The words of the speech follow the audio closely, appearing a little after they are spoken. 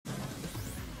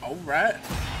Alright.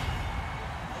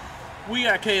 We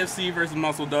got KFC versus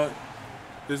Muscle Duck.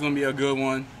 This is gonna be a good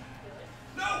one.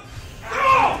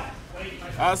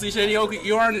 Honestly, Shady Oak,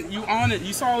 you on it.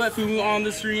 You saw that Fumu on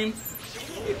the stream.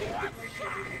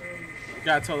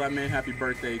 Gotta tell that man happy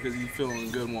birthday because he's feeling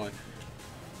a good one.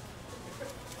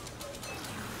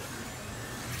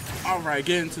 Alright,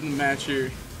 get into the match here.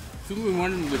 Fumu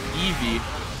running with Eevee.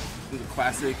 The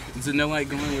classic. Zanillite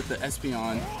going with the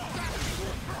Espeon.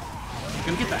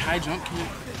 Gonna get the high jump kick.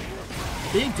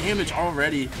 Big damage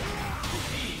already.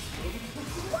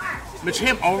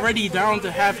 Machamp already down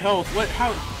to half health. What?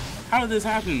 How did this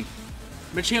happen?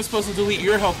 Machamp's supposed to delete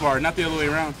your health bar, not the other way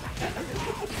around.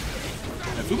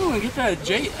 And Fumu gonna get that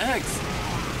JX.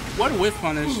 What a whiff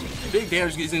punish. Big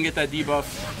damage. He's gonna get that debuff.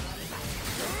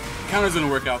 Counter's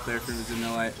gonna work out there for the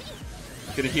Zanillite.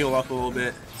 Gonna heal up a little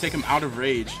bit. Take him out of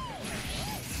rage.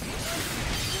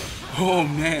 Oh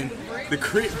man, the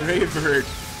crit Brave Bird.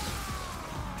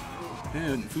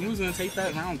 Man, Fumu's gonna take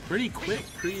that round pretty quick,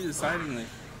 pretty decidingly.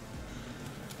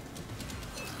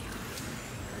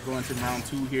 We're going to round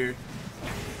 2 here.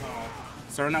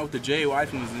 Starting out with the JY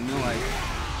from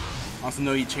Zanillite. Also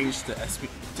know he changed to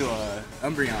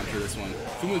Umbreon for this one.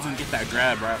 Fumu's gonna get that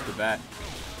grab right off the bat.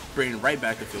 Bringing it right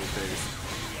back to field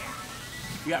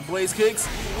phase. We got Blaze Kicks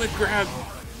with grab.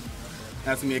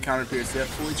 That's gonna be a counter pierce. Yeah,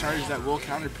 fully charged, that will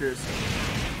counter pierce.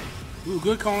 Ooh,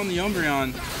 good call on the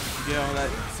Umbreon. Get all that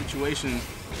situation.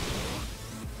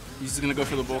 He's just gonna go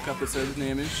for the bulk up instead of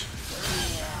damage.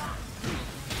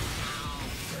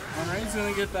 Alright, he's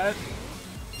gonna get that.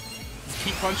 Just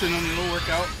keep punching him, it'll work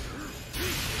out.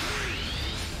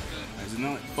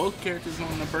 Alright, both characters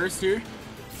going to burst here.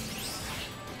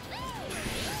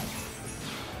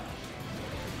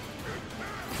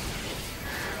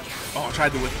 Oh, I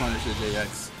tried to whip punish the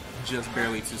JX. Just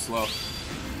barely too slow.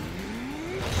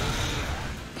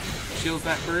 Shields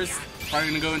that burst. Probably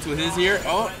gonna go into his here.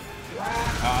 Oh!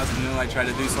 Zanillite tried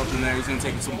to do something there. He's gonna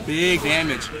take some big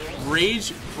damage.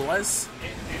 Rage plus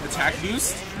attack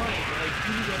boost.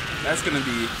 That's gonna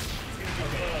be...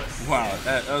 Wow,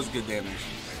 that was good damage.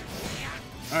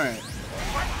 Alright.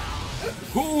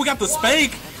 Ooh, we got the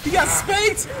spank! He got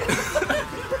spanked!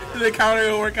 The counter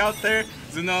will work out there.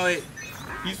 Zanillite.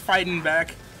 He's fighting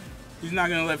back. He's not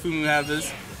gonna let Fumu have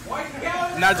this.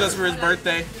 Not just for his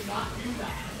birthday.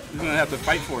 He's gonna have to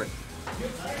fight for it.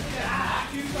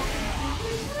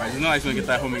 Alright, Zanillite's gonna get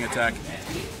that homing attack.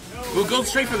 We'll go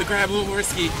straight for the grab, a little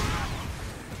risky.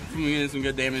 Fumu getting some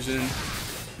good damage in.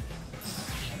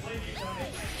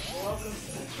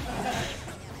 Alright,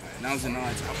 now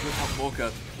Zanillite's up with a bulk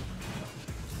up.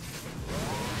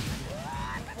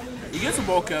 He gets a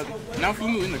bulk up. Now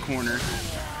Fumu in the corner.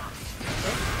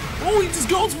 Oh, he just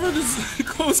goes for this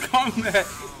close combat.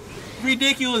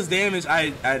 Ridiculous damage. I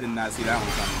did not see that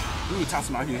one coming. Ooh,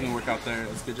 Tatsumaki's gonna work out there.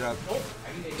 That's a good job.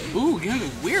 Ooh, getting a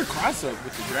weird cross up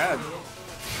with the grab.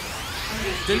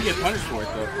 Didn't get punished for it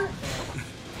though.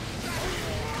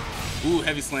 Ooh,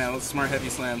 heavy slam. That's a smart heavy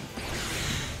slam.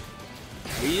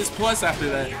 He is plus after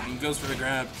that. He goes for the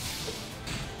grab.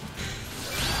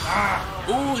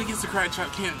 Ooh, he gets the cry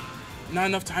chop. Can't. Not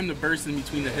enough time to burst in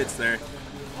between the hits there.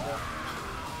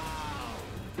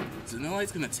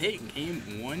 Zanillite's gonna take game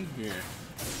 1 here.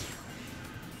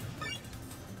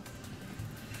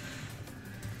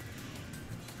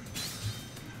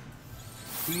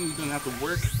 Fumu's gonna have to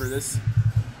work for this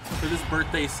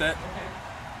birthday set.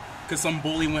 Cause some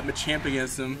bully went Machamp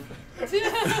against him. I'm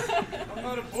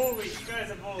not a bully, this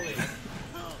guy's a bully.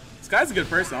 This guy's a good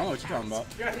person, I don't know what you're talking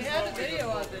about. He had a video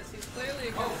on this, he's clearly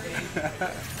a good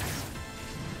person.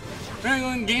 We're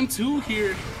going to game 2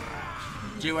 here.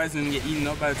 JY's gonna get eaten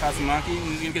up by the Tatsumaki, and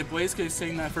he's gonna get Blaze Kicks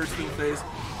taking that first field phase.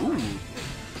 Ooh,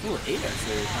 little 8X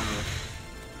there, kind of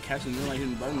catching the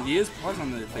hitting buttons. He is plus on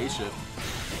the phase shift.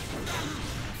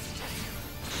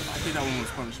 I think that one was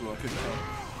punishable. I couldn't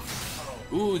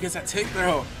tell. Ooh, he gets that tick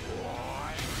throw.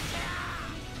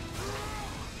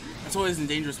 That's always a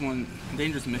dangerous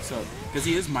mix-up because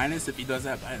he is minus if he does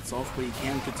that by itself, but he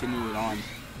can continue it on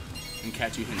and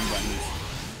catch you hitting buttons.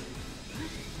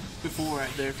 Before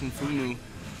right there from Fumu.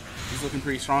 He's looking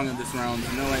pretty strong in this round.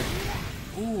 Zanillite,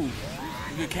 ooh,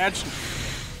 good catch.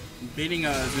 Baiting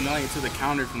Zanillite into the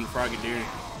counter from the Frogadier.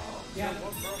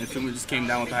 And Fumu just came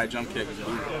down with a high jump kick.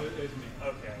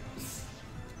 Okay.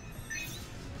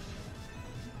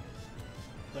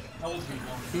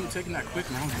 Fumu taking that quick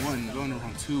round 1, going to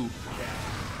round 2.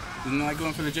 Zanillite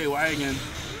going for the JY again.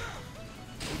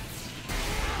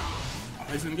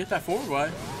 Oh, he's gonna get that forward Y.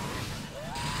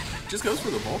 Just goes for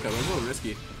the bulk up. It was a little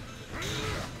risky.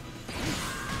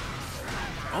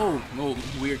 Oh, no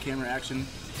weird camera action.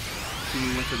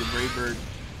 Fumu went for the Brave Bird.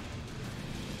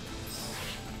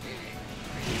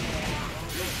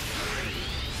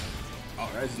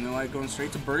 Alright, Zanillite going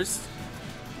straight to burst.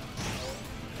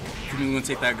 Fumu gonna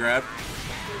take that grab.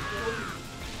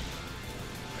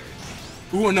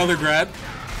 Ooh, another grab.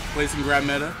 Play some grab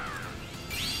meta.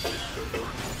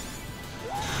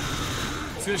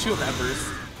 He's gonna shield that burst.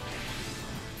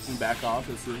 And back off.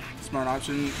 It's a smart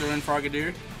option. Throw in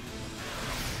Frogadier.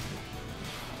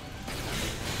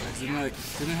 Zanillite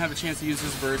didn't have a chance to use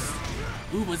his burst.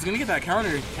 Ooh, but he's gonna get that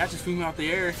counter. Catches Fumu out the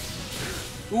air.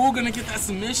 Ooh, gonna get that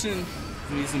submission.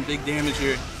 Gonna need some big damage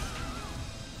here.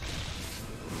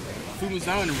 Fumu's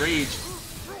now in rage.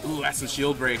 Ooh, that's a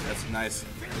shield break. That's nice.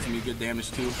 That's gonna be good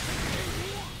damage too.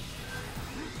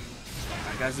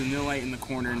 Alright, guys, Zanillite in the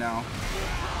corner now.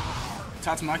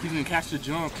 Tatsumaki's gonna catch the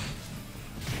jump.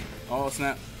 Oh,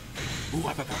 snap. Ooh,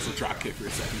 I thought that was a drop kick for a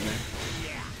second there.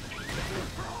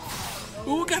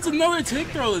 Ooh, got another tick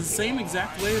throw. The same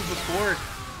exact way as before.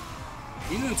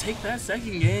 He's gonna take that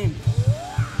second game.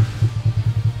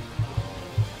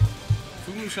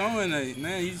 Fumu showing that,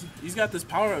 man, he's got this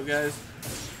power up, guys.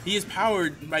 He is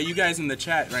powered by you guys in the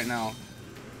chat right now,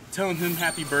 telling him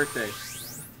happy birthday.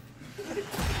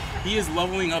 He is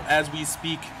leveling up as we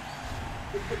speak.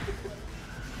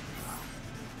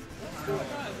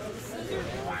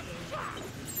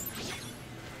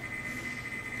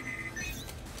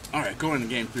 Alright, going to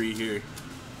game 3 here.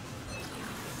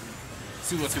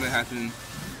 See what's gonna happen.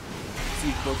 See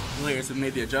if both players have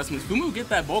made the adjustments. Fumu get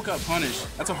that bulk up punish.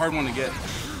 That's a hard one to get.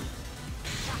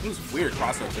 It was weird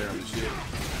cross up there on the shit.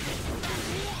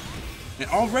 And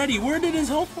already, where did his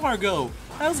health bar go?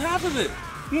 That was half of it.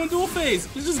 He went dual phase.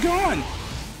 It's just gone.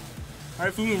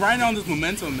 Alright, Fumu riding on this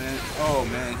momentum, man. Oh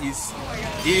man,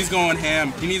 he's going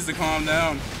ham. He needs to calm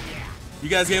down. You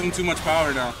guys gave him too much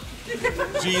power now.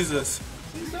 Jesus.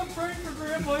 Stop praying for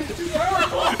Grandpa, he's too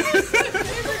powerful!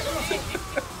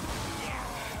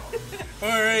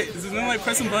 Alright, this is not like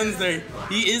pressing buttons there.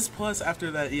 He is plus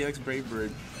after that EX Brave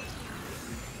Bird.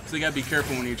 So you gotta be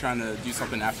careful when you're trying to do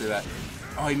something after that.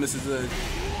 Oh, he misses the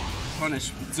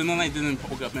punish. Zanillite didn't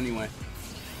poke up anyway.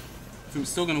 So I'm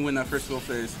still gonna win that first dual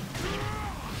phase.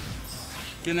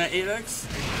 Getting that 8x.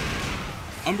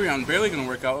 Umbreon barely gonna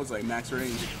work out. It was like max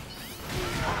range.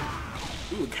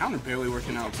 Ooh, counter barely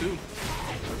working out too.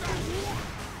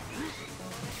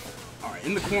 Alright,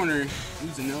 in the corner. Ooh,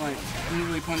 Zanillite didn't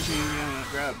really punish anything on that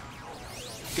grab.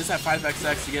 Gets that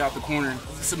 5xx to get out the corner.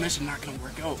 The submission not gonna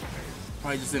work out.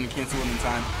 Probably just didn't cancel it in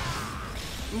time.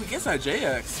 Ooh, gets that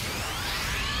JX.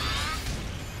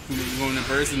 Ooh, going to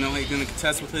burst, Zanillite gonna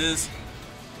contest with his.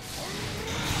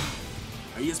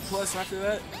 Are you plus after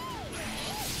that?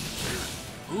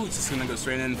 Ooh, just gonna go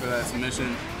straight in for that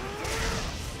submission.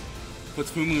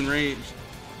 Puts Fumu in rage.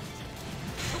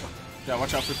 Gotta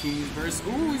watch out for Fumu's burst.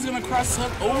 Ooh, he's gonna cross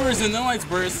up over Zanillite's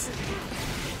burst.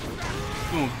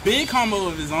 Doing a big combo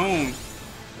of his own.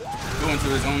 Going to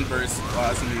his own burst. Oh,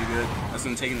 that's gonna be good. That's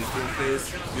gonna take him to full phase.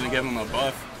 He's gonna give him a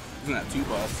buff. He's gonna have 2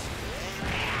 buffs.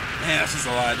 Man, that's just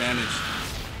a lot of damage.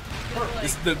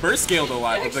 The burst scaled a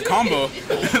lot, but the combo,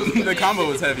 the combo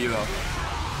was heavy though.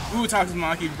 Ooh,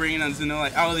 Tatsumaki bringing on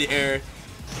Zanillite out of the air.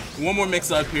 One more mix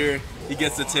up here. He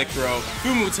gets the tick throw.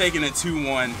 Fumu taking it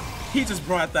 2-1. He just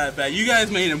brought that back. You guys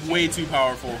made him way too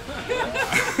powerful.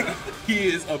 He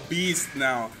is a beast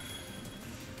now.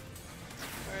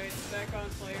 Alright, back on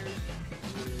players.